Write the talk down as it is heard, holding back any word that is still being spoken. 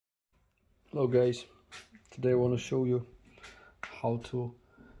Hello guys, today I want to show you how to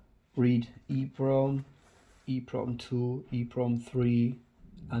read EEPROM, EEPROM 2, EEPROM 3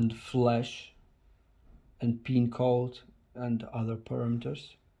 and flash and pin code and other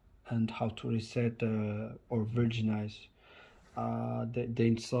parameters, and how to reset or virginize the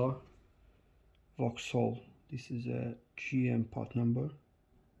Denso Vauxhall. This is a GM part number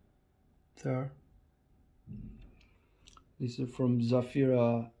there. This is from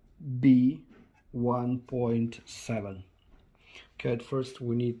Zafira B 1.7. Okay, at first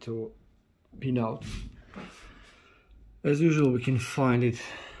we need to pin out. As usual, we can find it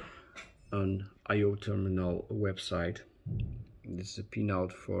on IO terminal website. This is a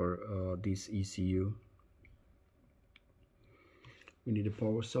pinout for this ECU. We need a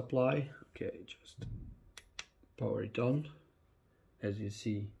power supply. Okay, just power it on. As you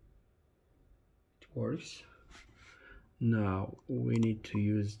see, it works. Now we need to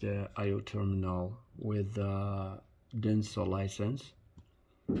use the IO terminal with the Denso license.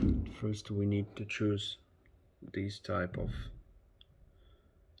 First we need to choose this type of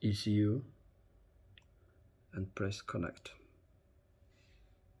ECU and press connect.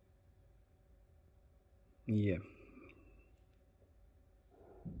 Yeah.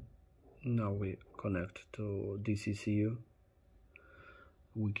 Now we connect to this ECU.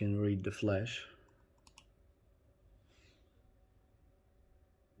 We can read the flash.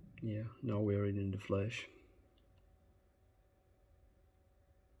 Yeah, now we're reading the flash.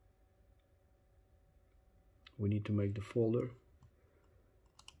 We need to make the folder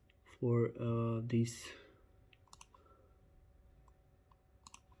for this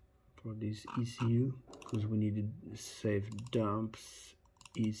ECU, because we need to save dumps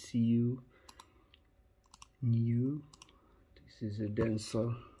ECU new. This is a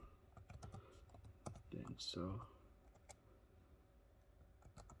Denso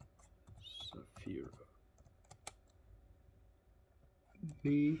Zafira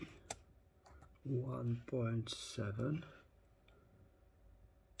B 1.7.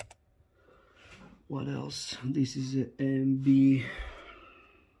 What else? This is a MB.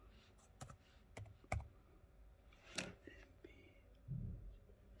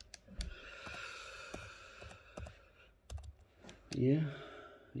 Yeah,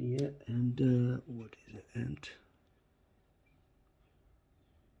 and what is it?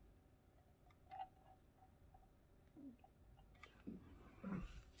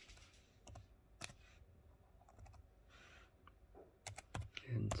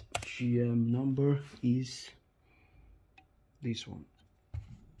 And GM number is this one.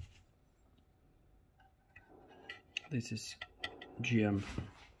 This is GM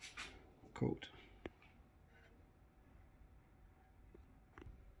code.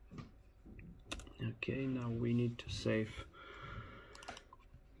 Okay, now we need to save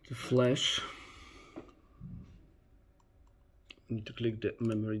the flash. We need to click the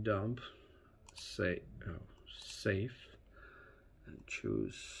memory dump, say save, and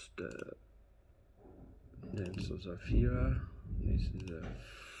choose the Denso Zafira. This is a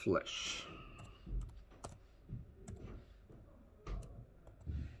flash.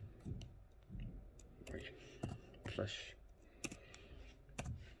 Flash.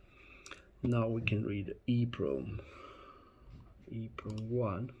 Now we can read EEPROM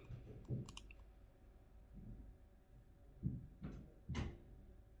 1.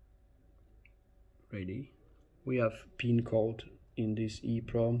 Ready. We have pin code in this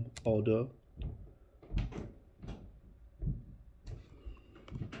EEPROM order.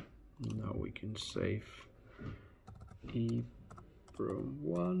 Now we can save EEPROM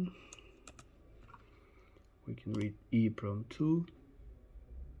 1. We can read EEPROM 2.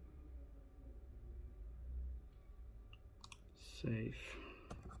 Save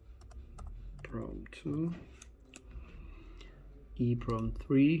EEPROM 2, EEPROM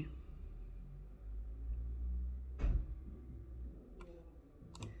 3,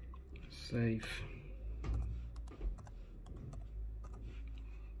 save,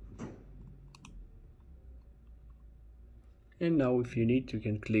 and now if you need, you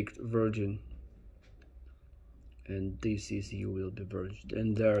can click virgin, and this ECU will be virgined,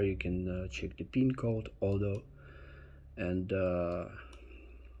 and there you can check the pin code, order. And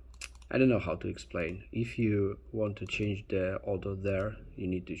I don't know how to explain. If you want to change the order there, you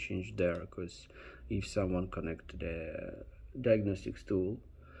need to change there, because if someone connect the diagnostics tool,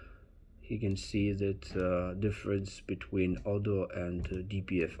 he can see that difference between order and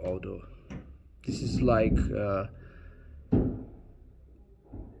DPF order. This is like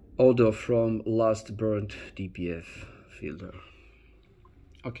order from last burnt DPF filter.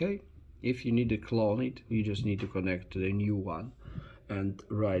 Okay. If you need to clone it, you just need to connect to the new one and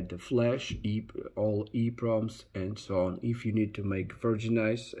write the flash, all EPROMs and so on. If you need to make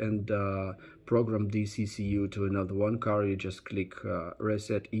virginize and program this ECU to another one car, you just click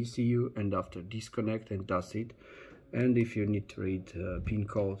reset ECU, and after disconnect, and that's it. And if you need to read pin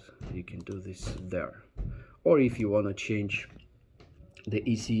code, you can do this there. Or if you want to change the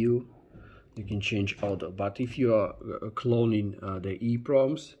ECU, you can change order. But if you are cloning the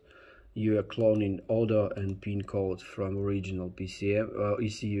EPROMs, you are cloning order and pin code from original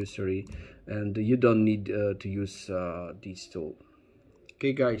ECU, sorry, and you don't need to use this tool.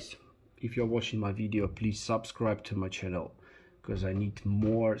 Okay guys, if you're watching my video, please subscribe to my channel, because I need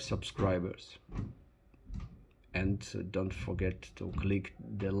more subscribers. And don't forget to click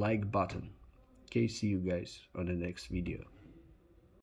the like button. Okay, see you guys on the next video.